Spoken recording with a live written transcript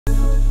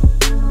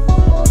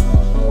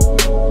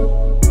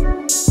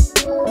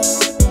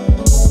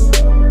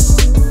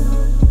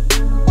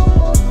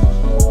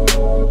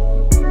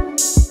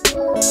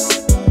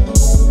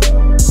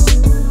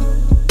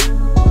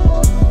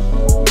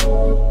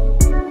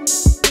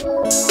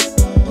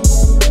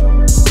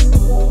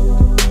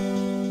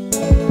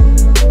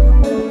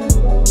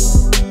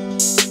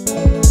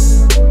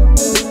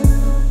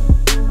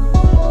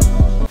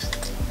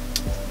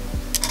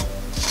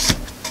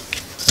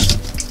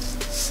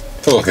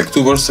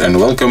Hacktubers, and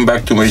welcome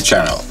back to my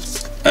channel.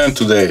 And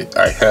today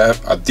I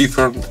have a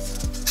different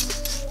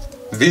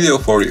video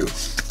for you.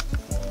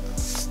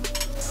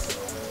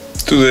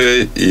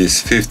 Today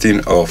is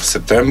 15th of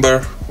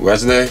September,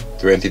 Wednesday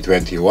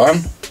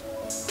 2021,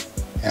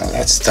 and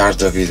let's start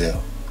the video.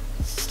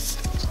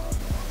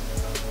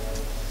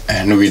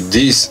 And with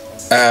this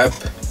app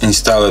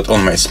installed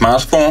on my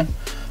smartphone,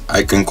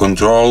 I can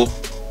control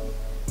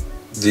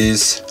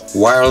this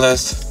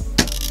wireless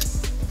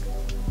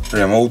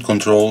remote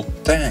control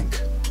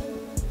tank.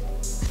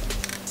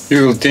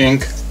 You will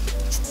think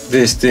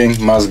this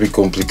thing must be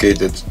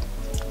complicated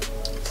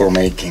for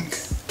making.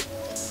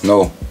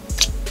 No,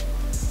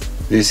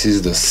 this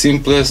is the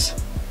simplest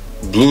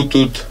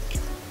Bluetooth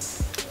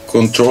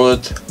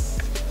controlled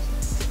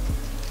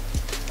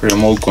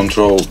remote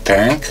control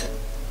tank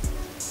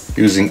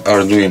using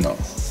Arduino.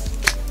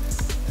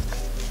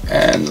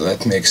 And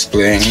let me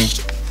explain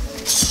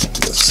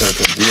the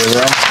circuit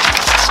diagram.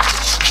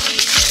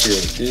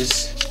 Here it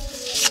is.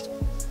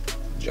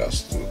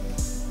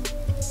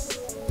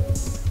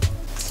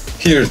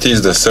 Here it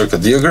is, the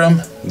circuit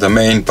diagram. The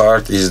main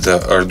part is the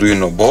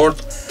Arduino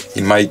board.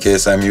 In my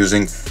case, I'm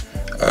using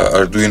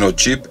Arduino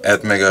chip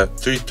Atmega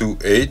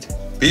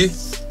 328P.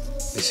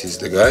 This is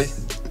the guy.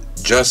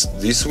 Just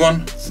this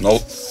one,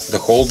 not the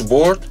whole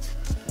board.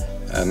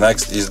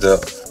 Next is the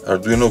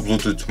Arduino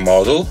Bluetooth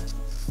module.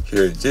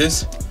 Here it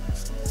is.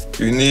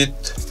 You need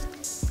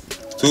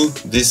two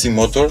DC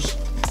motors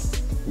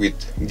with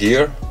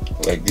gear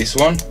like this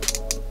one,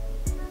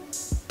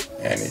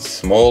 and it's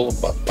small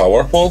but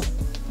powerful.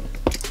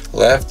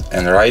 Left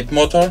and right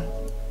motor,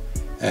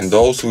 and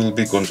those will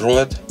be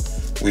controlled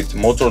with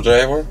motor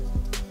driver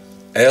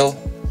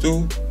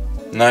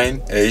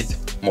L298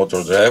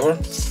 motor driver.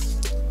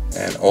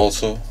 And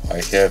also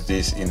I have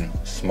this in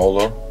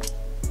smaller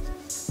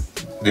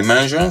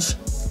dimensions.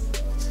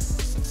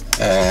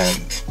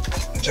 And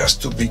just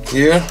to be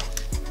clear,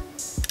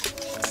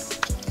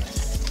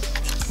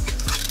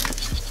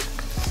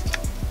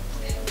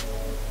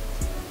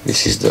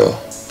 this is the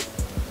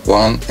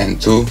 1 and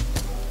 2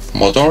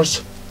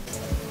 motors.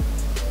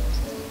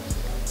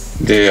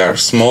 They are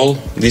small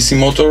DC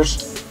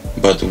motors,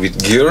 but with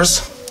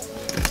gears,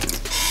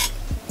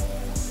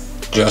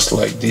 just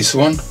like this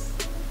one,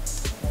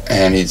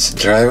 and it's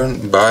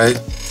driven by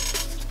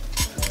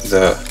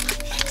the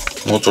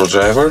motor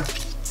driver.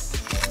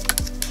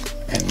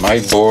 And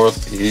my board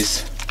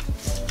is,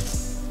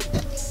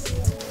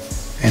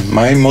 and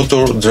my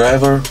motor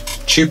driver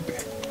chip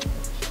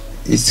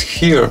is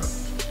here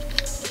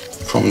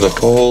from the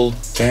whole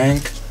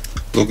tank.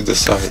 Look the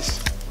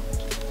size,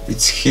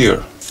 it's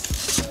here.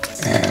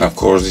 And of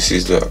course this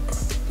is the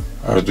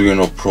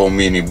Arduino Pro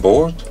Mini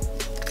board,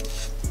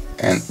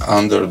 and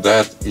under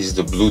that is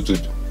the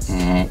Bluetooth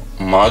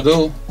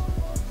module,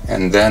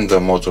 and then the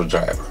motor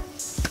driver.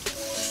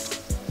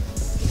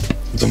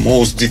 The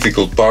most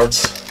difficult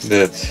parts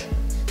that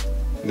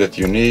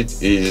you need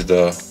is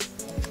the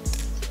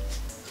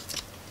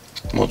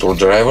motor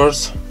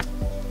drivers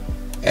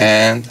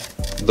and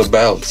the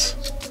belts.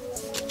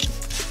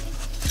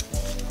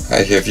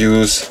 I have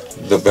used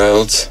the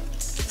belts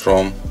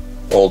from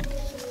old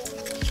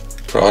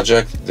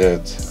project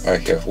that I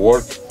have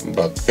worked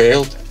but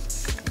failed,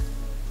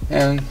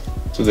 and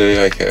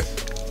today I have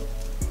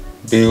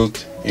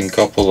built in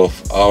couple of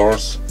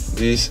hours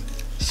this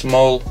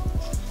small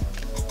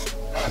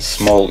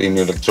in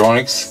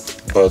electronics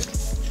but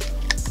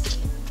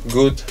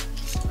good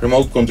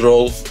remote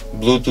control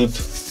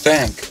Bluetooth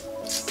tank.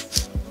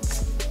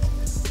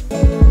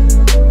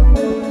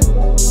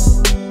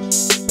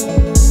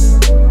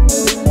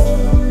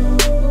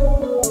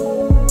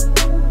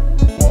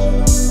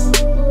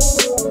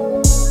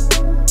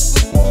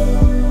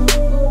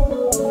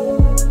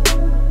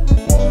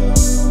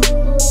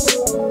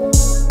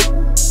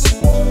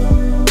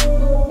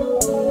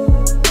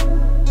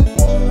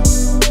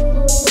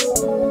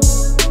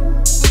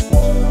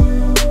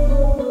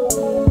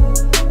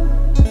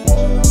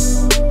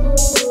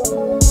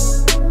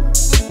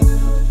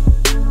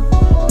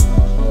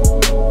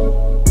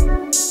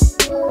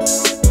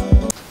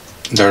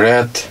 The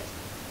red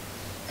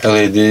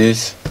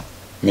LEDs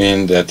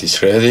mean that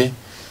it's ready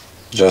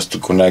just to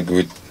connect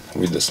with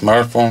the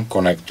smartphone,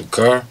 connect to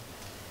car.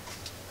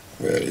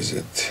 Where is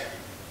it?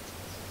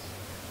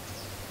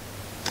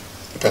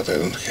 But I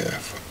don't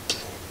have.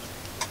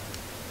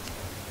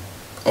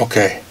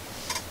 Okay.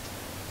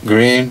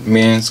 Green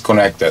means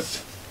connected.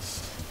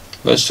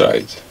 Let's try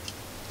it.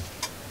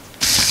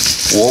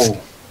 Whoa.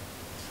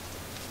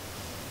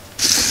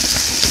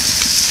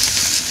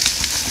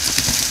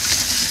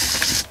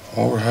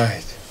 All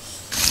right.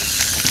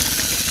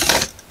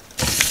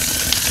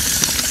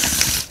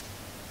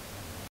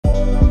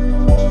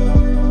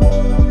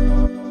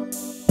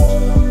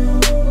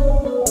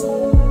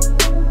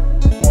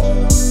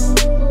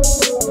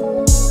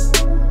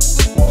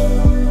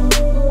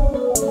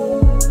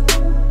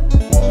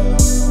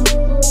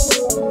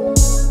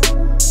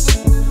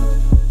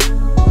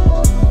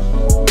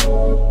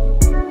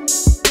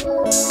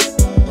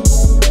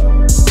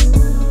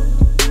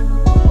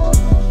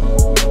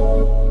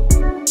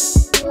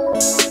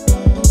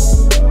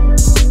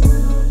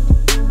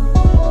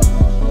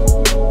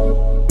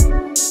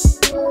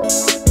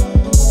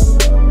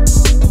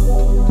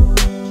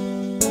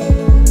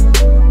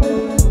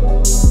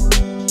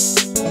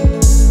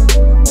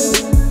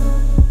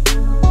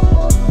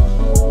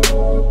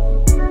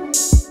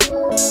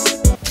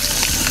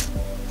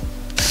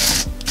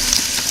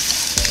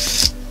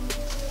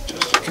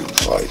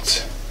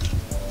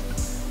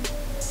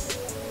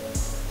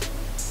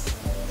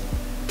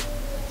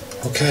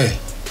 Okay.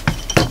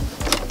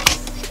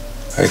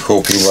 I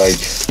hope you like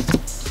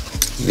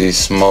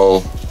this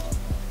small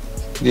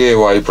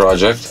DIY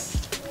project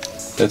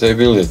that I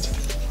built.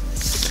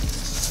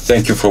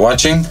 Thank you for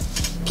watching.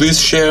 Please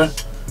share,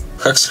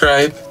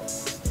 subscribe,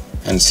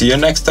 and see you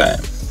next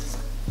time.